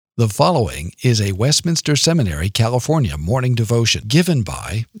The following is a Westminster Seminary, California morning devotion given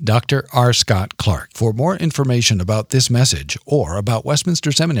by Dr. R. Scott Clark. For more information about this message or about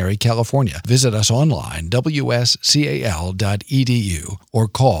Westminster Seminary, California, visit us online, wscal.edu, or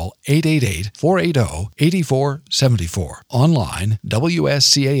call 888-480-8474. Online,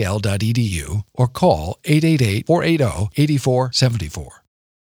 wscal.edu, or call 888-480-8474.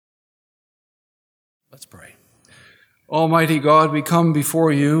 Let's pray. Almighty God, we come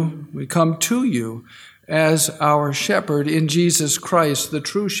before you, we come to you as our shepherd in Jesus Christ, the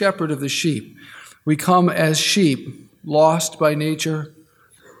true shepherd of the sheep. We come as sheep, lost by nature,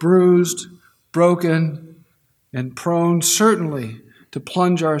 bruised, broken, and prone certainly to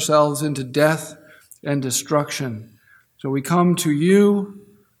plunge ourselves into death and destruction. So we come to you,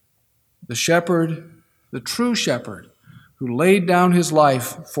 the shepherd, the true shepherd, who laid down his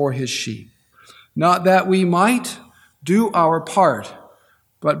life for his sheep. Not that we might do our part,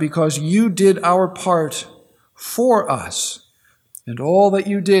 but because you did our part for us, and all that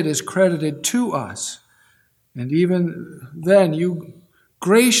you did is credited to us. And even then, you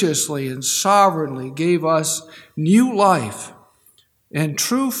graciously and sovereignly gave us new life and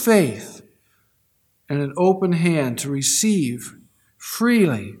true faith and an open hand to receive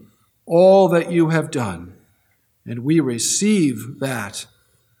freely all that you have done. And we receive that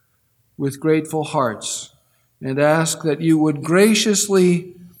with grateful hearts, and ask that you would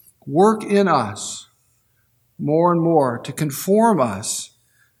graciously work in us more and more to conform us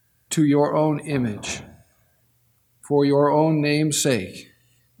to your own image, for your own name's sake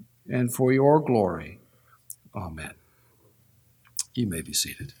and for your glory. Amen. You may be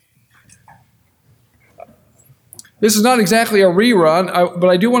seated. This is not exactly a rerun, but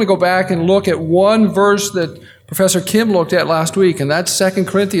I do want to go back and look at one verse that Professor Kim looked at last week, and that's 2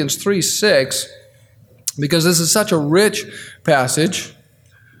 Corinthians 3:6. Because this is such a rich passage.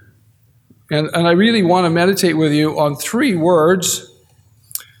 And I really want to meditate with you on three words,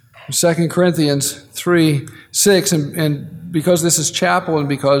 2 Corinthians 3:6. And because this is chapel and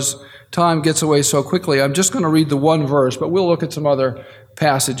because time gets away so quickly, I'm just going to read the one verse, but we'll look at some other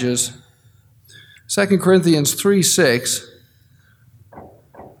passages. 2 Corinthians 3:6.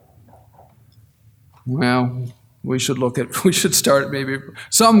 Well, we should start maybe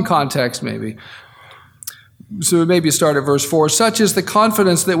some context maybe. So maybe start at verse 4. Such is the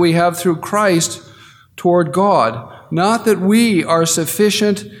confidence that we have through Christ toward God, not that we are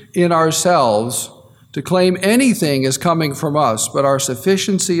sufficient in ourselves to claim anything is coming from us, but our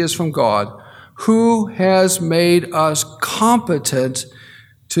sufficiency is from God, who has made us competent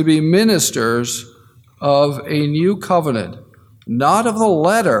to be ministers of a new covenant, not of the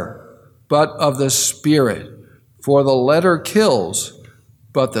letter, but of the Spirit. For the letter kills,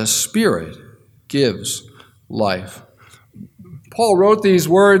 but the Spirit gives life. Paul wrote these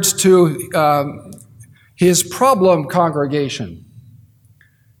words to his problem congregation.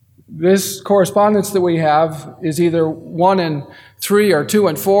 This correspondence that we have is either 1 and 3 or 2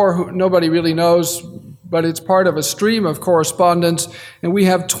 and 4. Nobody really knows, but it's part of a stream of correspondence. And we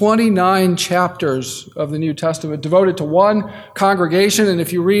have 29 chapters of the New Testament devoted to one congregation. And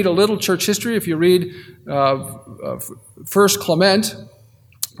if you read a little church history, if you read First Clement,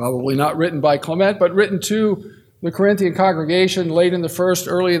 probably not written by Clement, but written to the Corinthian congregation late in the first,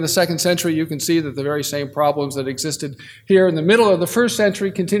 early in the second century, you can see that the very same problems that existed here in the middle of the first century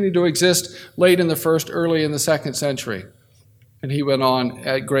continue to exist late in the first, early in the second century. And he went on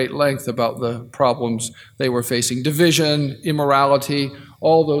at great length about the problems they were facing: division, immorality,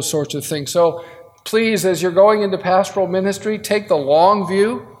 all those sorts of things. So please, as you're going into pastoral ministry, take the long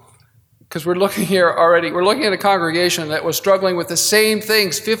view, because we're looking at a congregation that was struggling with the same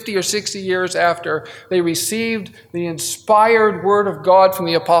things 50 or 60 years after they received the inspired word of God from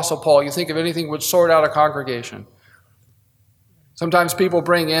the Apostle Paul. You think of anything would sort out a congregation. Sometimes people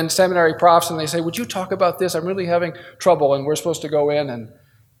bring in seminary profs and they say, would you talk about this? I'm really having trouble. And we're supposed to go in and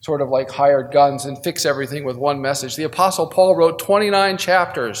sort of like hired guns and fix everything with one message. The Apostle Paul wrote 29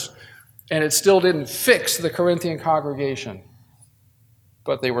 chapters and it still didn't fix the Corinthian congregation.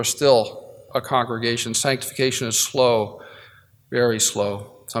 But they were still a congregation. Sanctification is slow, very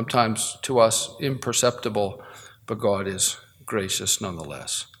slow, sometimes to us imperceptible, but God is gracious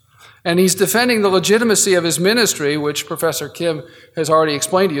nonetheless. And he's defending the legitimacy of his ministry, which Professor Kim has already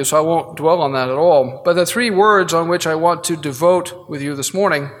explained to you, so I won't dwell on that at all. But the three words on which I want to devote with you this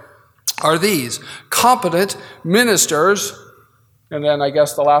morning are these: competent ministers, and then I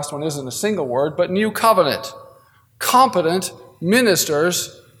guess the last one isn't a single word, but new covenant. Competent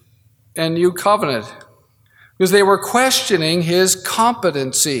ministers and new covenant, because they were questioning his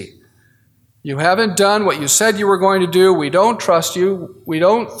competency. You haven't done what you said you were going to do. We don't trust you. We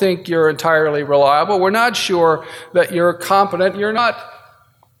don't think you're entirely reliable. We're not sure that you're competent. You're not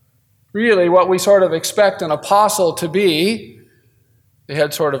really what we sort of expect an apostle to be. They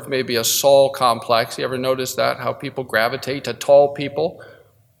had sort of maybe a Saul complex. You ever notice that? How people gravitate to tall people?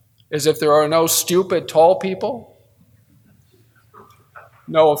 As if there are no stupid tall people?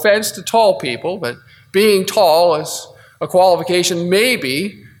 No offense to tall people, but being tall is a qualification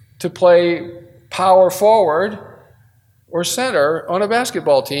maybe to play power forward or center on a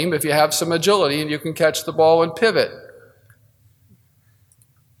basketball team if you have some agility and you can catch the ball and pivot.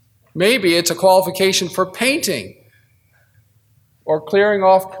 Maybe it's a qualification for painting or clearing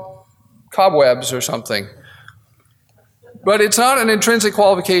off cobwebs or something. But it's not an intrinsic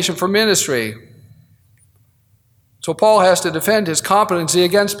qualification for ministry. So Paul has to defend his competency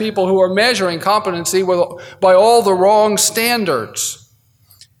against people who are measuring competency by all the wrong standards.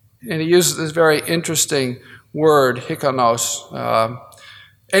 And he uses this very interesting word, hikanos.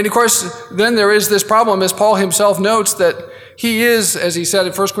 And of course, then there is this problem, as Paul himself notes, that he is, as he said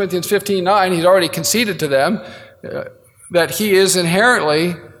in 1 Corinthians 15:9, he's already conceded to them, that he is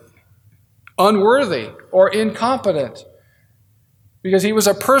inherently unworthy or incompetent because he was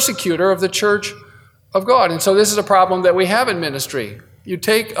a persecutor of the church of God. And so this is a problem that we have in ministry. You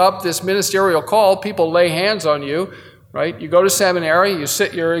take up this ministerial call, people lay hands on you, right? You go to seminary, you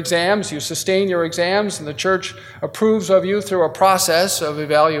sit your exams, you sustain your exams, and the church approves of you through a process of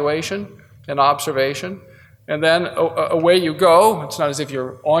evaluation and observation. And then away you go. It's not as if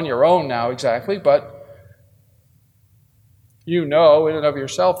you're on your own now exactly, but you know in and of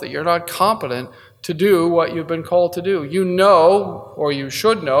yourself that you're not competent to do what you've been called to do. You know, or you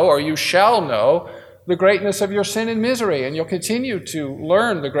should know, or you shall know the greatness of your sin and misery, and you'll continue to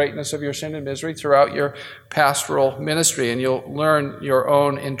learn the greatness of your sin and misery throughout your pastoral ministry, and you'll learn your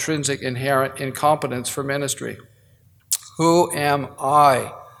own intrinsic, inherent incompetence for ministry. Who am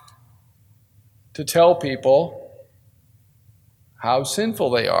I to tell people how sinful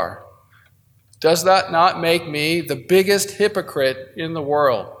they are? Does that not make me the biggest hypocrite in the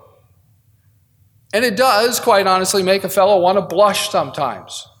world? And it does, quite honestly, make a fellow want to blush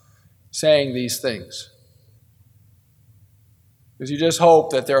sometimes, saying these things. Because you just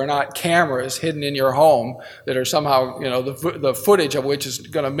hope that there are not cameras hidden in your home that are somehow, the footage of which is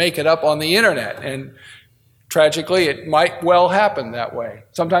going to make it up on the internet. And tragically, it might well happen that way.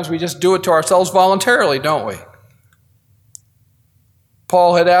 Sometimes we just do it to ourselves voluntarily, don't we?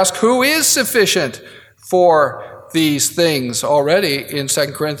 Paul had asked, who is sufficient for these things already in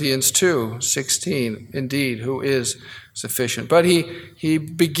 2 Corinthians 2:16? Indeed, who is sufficient? But he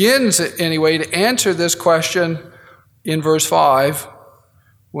begins anyway to answer this question in verse 5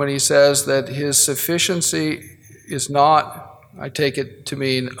 when he says that his sufficiency is not, I take it to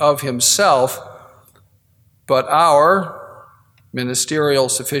mean, of himself, but our ministerial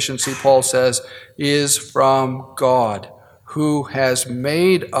sufficiency, Paul says, is from God, who has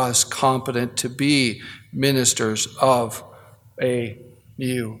made us competent to be ministers of a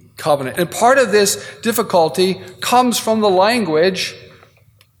new covenant. And part of this difficulty comes from the language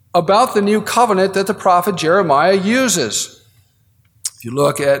about the new covenant that the prophet Jeremiah uses. If you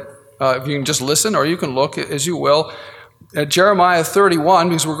look at, if you can just listen, or you can look as you will, at Jeremiah 31,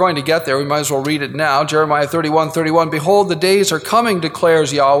 because we're going to get there, we might as well read it now. Jeremiah 31:31, behold, the days are coming,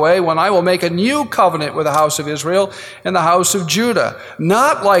 declares Yahweh, when I will make a new covenant with the house of Israel and the house of Judah,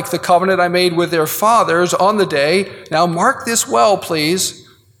 not like the covenant I made with their fathers on the day. Now mark this well, please.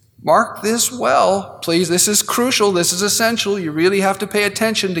 Mark this well, please. This is crucial. This is essential. You really have to pay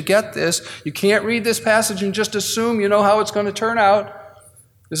attention to get this. You can't read this passage and just assume you know how it's going to turn out.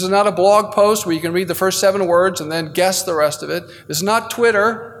 This is not a blog post where you can read the first 7 words and then guess the rest of it. This is not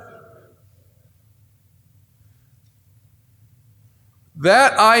Twitter.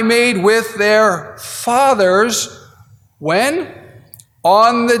 That I made with their fathers, when?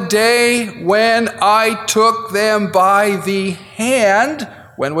 On the day when I took them by the hand.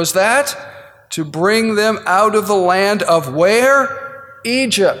 When was that? To bring them out of the land of where?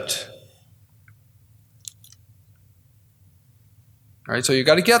 Egypt. All right, so you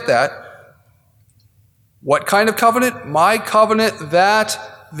got to get that. What kind of covenant? My covenant that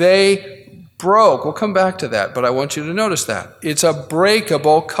they broke. We'll come back to that, but I want you to notice that. It's a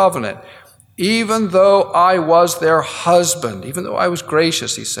breakable covenant. Even though I was their husband, even though I was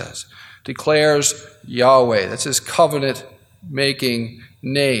gracious, he says, declares Yahweh. That's his covenant-making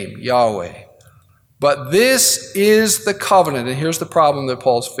name, Yahweh. But this is the covenant, and here's the problem that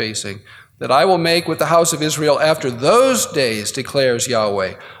Paul's facing. that I will make with the house of Israel after those days, declares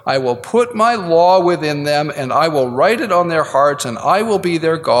Yahweh. I will put my law within them, and I will write it on their hearts, and I will be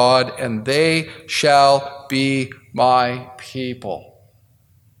their God, and they shall be my people.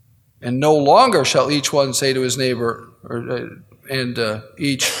 And no longer shall each one say to his neighbor, and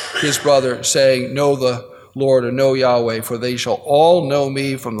each his brother, saying, know the Lord, or know Yahweh, for they shall all know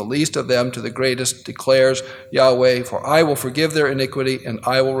me, from the least of them to the greatest, declares Yahweh. For I will forgive their iniquity, and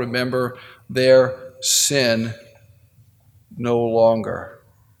I will remember their sin no longer.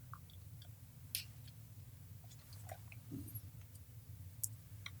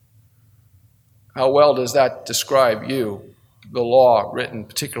 How well does that describe you, the law written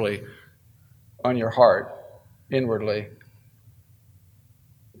particularly on your heart, inwardly?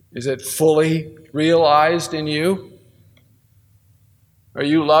 Is it fully realized in you? Are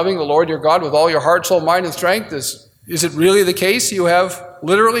you loving the Lord your God with all your heart, soul, mind, and strength? Is it really the case you have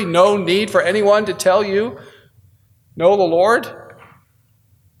literally no need for anyone to tell you, know the Lord?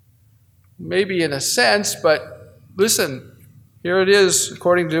 Maybe in a sense, but listen, here it is,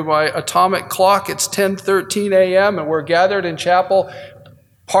 according to my atomic clock, it's 10:13 a.m. and we're gathered in chapel.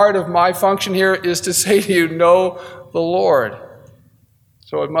 Part of my function here is to say to you, know the Lord.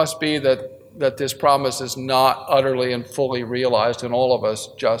 So it must be that this promise is not utterly and fully realized in all of us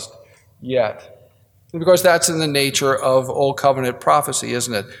just yet. Because that's in the nature of Old Covenant prophecy,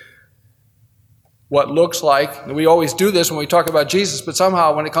 isn't it? What looks like, and we always do this when we talk about Jesus, but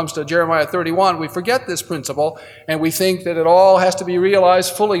somehow when it comes to Jeremiah 31, we forget this principle, and we think that it all has to be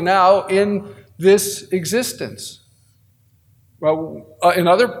realized fully now in this existence. Well, in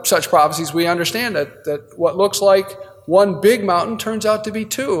other such prophecies, we understand that what looks like one big mountain turns out to be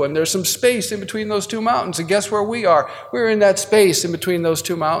two, and there's some space in between those two mountains. And guess where we are? We're in that space in between those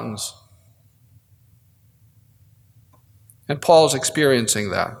two mountains. And Paul's experiencing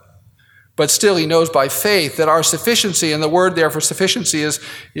that. But still, he knows by faith that our sufficiency, and the word there for sufficiency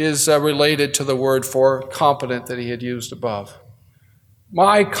is related to the word for competent that he had used above.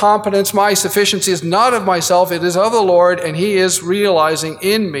 My competence, my sufficiency is not of myself, it is of the Lord, and he is realizing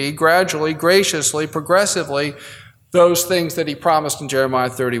in me gradually, graciously, progressively, those things that he promised in Jeremiah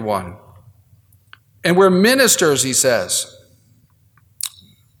 31. And we're ministers, he says,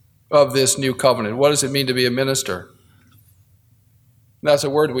 of this new covenant. What does it mean to be a minister? That's a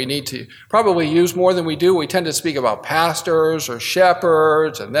word we need to probably use more than we do. We tend to speak about pastors or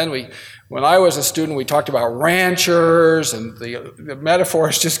shepherds, and then when I was a student, we talked about ranchers, and the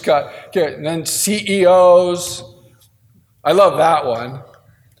metaphors just got, and then CEOs. I love that one.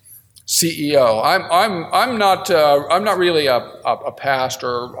 CEO. I'm not really a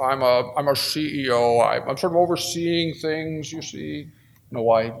pastor. I'm a CEO. I'm sort of overseeing things. You see, I don't know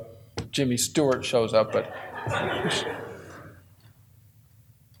why Jimmy Stewart shows up, but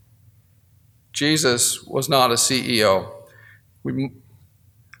Jesus was not a CEO.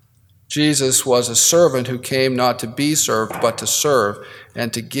 Jesus was a servant who came not to be served, but to serve,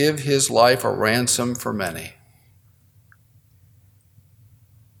 and to give his life a ransom for many.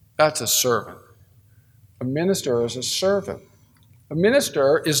 That's a servant. A minister is a servant. A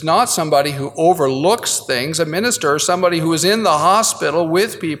minister is not somebody who overlooks things. A minister is somebody who is in the hospital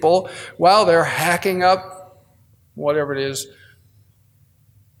with people while they're hacking up whatever it is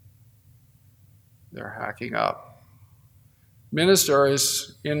they're hacking up. Minister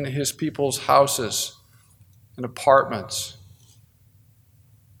is in his people's houses and apartments.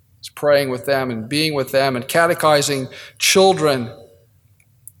 He's praying with them and being with them and catechizing children.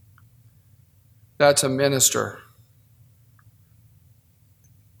 That's a minister.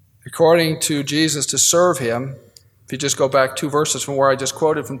 According to Jesus, to serve him, if you just go back 2 verses from where I just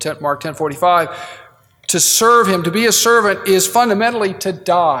quoted from Mark 10:45, to serve him, to be a servant, is fundamentally to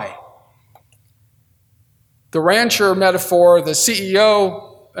die. The rancher metaphor, the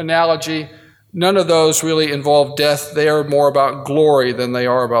CEO analogy, none of those really involve death. They are more about glory than they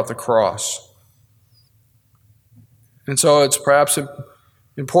are about the cross. And so it's perhaps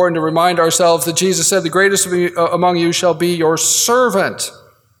important to remind ourselves that Jesus said, the greatest among you shall be your servant.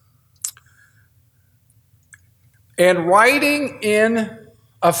 And writing in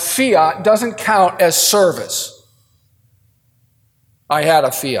a fiat doesn't count as service. I had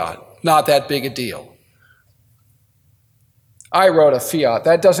a fiat, not that big a deal. I wrote a fiat.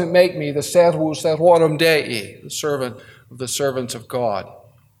 That doesn't make me the servus servorum Dei, the servant of the servants of God.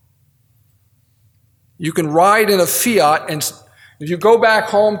 You can ride in a fiat, and if you go back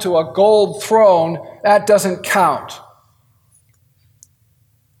home to a gold throne, that doesn't count.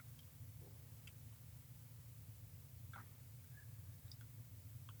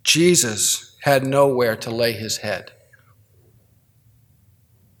 Jesus had nowhere to lay his head.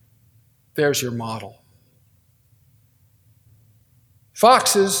 There's your model.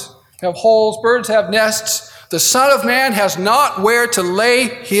 Foxes have holes, birds have nests. The Son of Man has not where to lay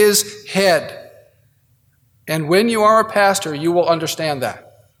his head. And when you are a pastor, you will understand that.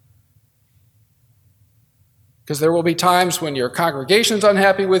 Because there will be times when your congregation's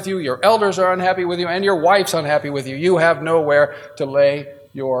unhappy with you, your elders are unhappy with you, and your wife's unhappy with you. You have nowhere to lay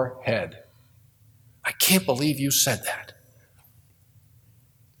your head. I can't believe you said that.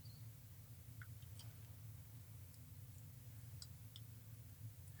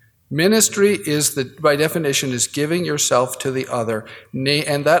 Ministry is, by definition, is giving yourself to the other.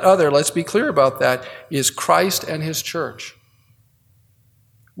 And that other, let's be clear about that, is Christ and his church.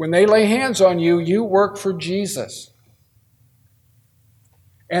 When they lay hands on you, you work for Jesus.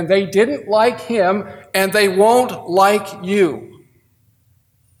 And they didn't like him, and they won't like you.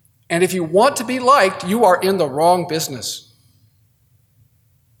 And if you want to be liked, you are in the wrong business.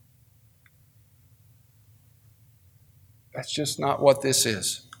 That's just not what this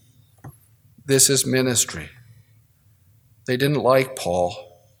is. This is ministry. They didn't like Paul.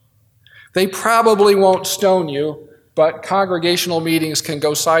 They probably won't stone you, but congregational meetings can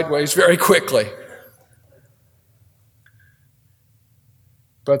go sideways very quickly.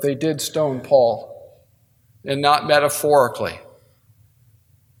 But they did stone Paul, and not metaphorically.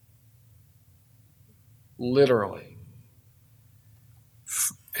 Literally.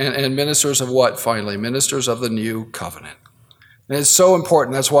 And ministers of what, finally? Ministers of the new covenant. And it's so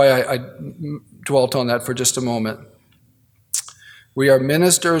important. That's why I dwelt on that for just a moment. We are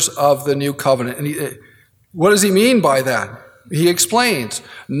ministers of the new covenant. And what does he mean by that? He explains.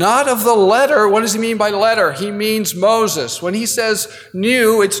 Not of the letter. What does he mean by letter? He means Moses. When he says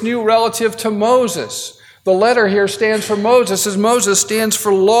new, it's new relative to Moses. The letter here stands for Moses, as Moses stands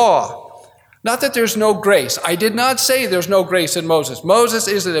for law. Not that there's no grace. I did not say there's no grace in Moses. Moses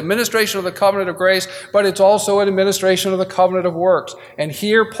is an administration of the covenant of grace, but it's also an administration of the covenant of works. And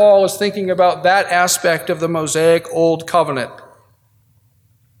here Paul is thinking about that aspect of the Mosaic Old Covenant.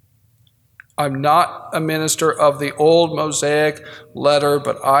 I'm not a minister of the old Mosaic letter,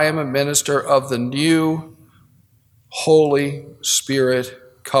 but I am a minister of the new Holy Spirit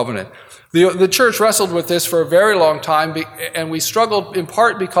covenant. The church wrestled with this for a very long time, and we struggled in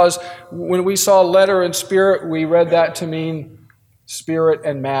part because when we saw letter and spirit, we read that to mean spirit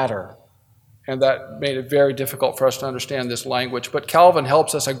and matter. And that made it very difficult for us to understand this language. But Calvin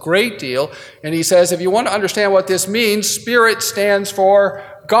helps us a great deal, and he says, if you want to understand what this means, spirit stands for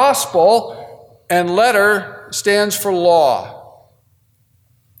gospel, and letter stands for law.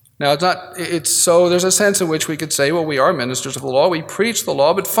 Now, there's a sense in which we could say, well, we are ministers of the law, we preach the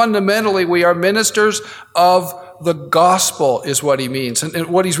law, but fundamentally we are ministers of the gospel is what he means. And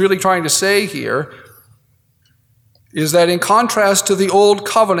what he's really trying to say here is that in contrast to the old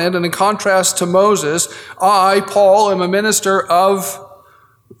covenant and in contrast to Moses, I, Paul, am a minister of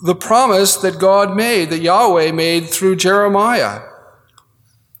the promise that God made, that Yahweh made through Jeremiah.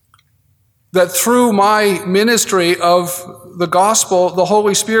 That through my ministry of the gospel, the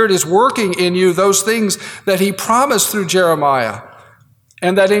Holy Spirit is working in you those things that he promised through Jeremiah.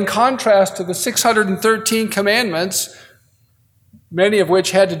 And that in contrast to the 613 commandments, many of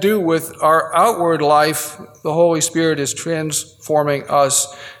which had to do with our outward life, the Holy Spirit is transforming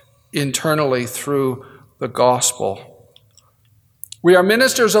us internally through the gospel. We are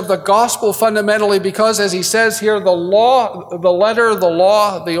ministers of the gospel fundamentally because, as he says here, the law, the letter, the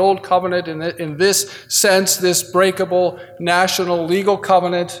law, the old covenant, in this sense, this breakable national legal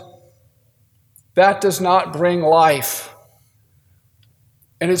covenant, that does not bring life.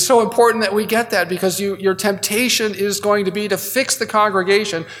 And it's so important that we get that because your temptation is going to be to fix the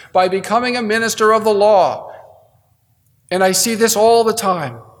congregation by becoming a minister of the law. And I see this all the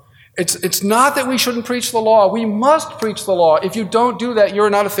time. It's not that we shouldn't preach the law. We must preach the law. If you don't do that, you're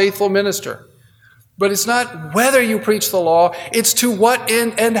not a faithful minister. But it's not whether you preach the law, it's to what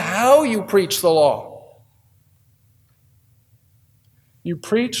end and how you preach the law. You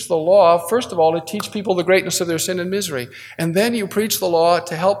preach the law, first of all, to teach people the greatness of their sin and misery. And then you preach the law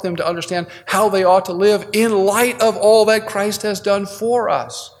to help them to understand how they ought to live in light of all that Christ has done for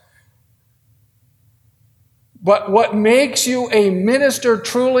us. But what makes you a minister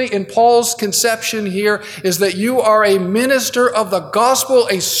truly in Paul's conception here is that you are a minister of the gospel,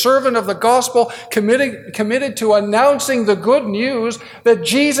 a servant of the gospel, committed to announcing the good news that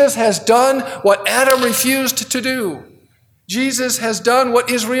Jesus has done what Adam refused to do. Jesus has done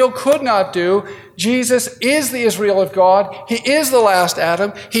what Israel could not do. Jesus is the Israel of God. He is the last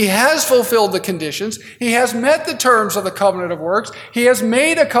Adam. He has fulfilled the conditions. He has met the terms of the covenant of works. He has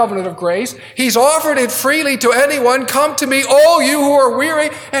made a covenant of grace. He's offered it freely to anyone. Come to me, all you who are weary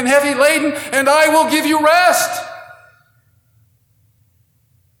and heavy laden, and I will give you rest.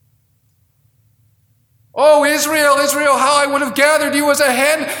 Oh, Israel, Israel, how I would have gathered you as a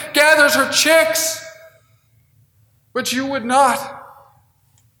hen gathers her chicks. But you would not.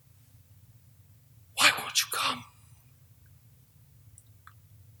 Why won't you come?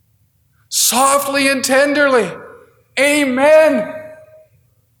 Softly and tenderly. Amen.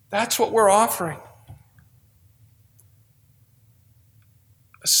 That's what we're offering.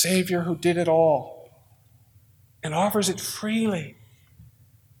 A Savior who did it all and offers it freely.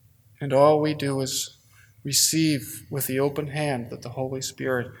 And all we do is receive with the open hand that the Holy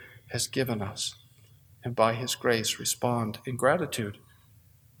Spirit has given us, and by His grace respond in gratitude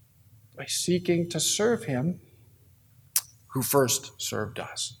by seeking to serve Him who first served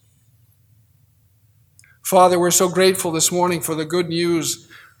us. Father, we're so grateful this morning for the good news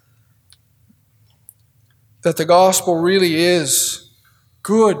that the gospel really is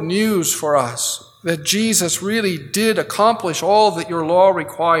good news for us, that Jesus really did accomplish all that your law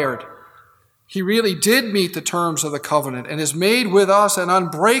required. He really did meet the terms of the covenant and has made with us an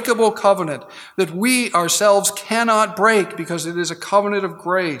unbreakable covenant that we ourselves cannot break because it is a covenant of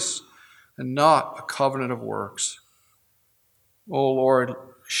grace and not a covenant of works. Oh Lord,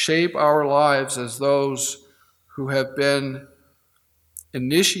 shape our lives as those who have been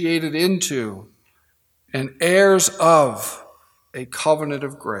initiated into and heirs of a covenant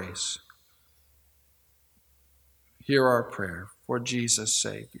of grace. Hear our prayer for Jesus'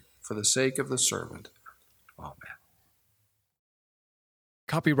 sake. For the sake of the servant. Amen.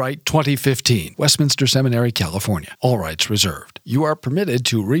 Copyright 2015, Westminster Seminary, California. All rights reserved. You are permitted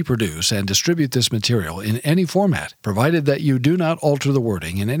to reproduce and distribute this material in any format, provided that you do not alter the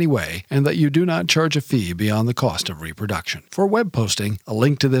wording in any way and that you do not charge a fee beyond the cost of reproduction. For web posting, a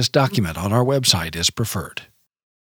link to this document on our website is preferred.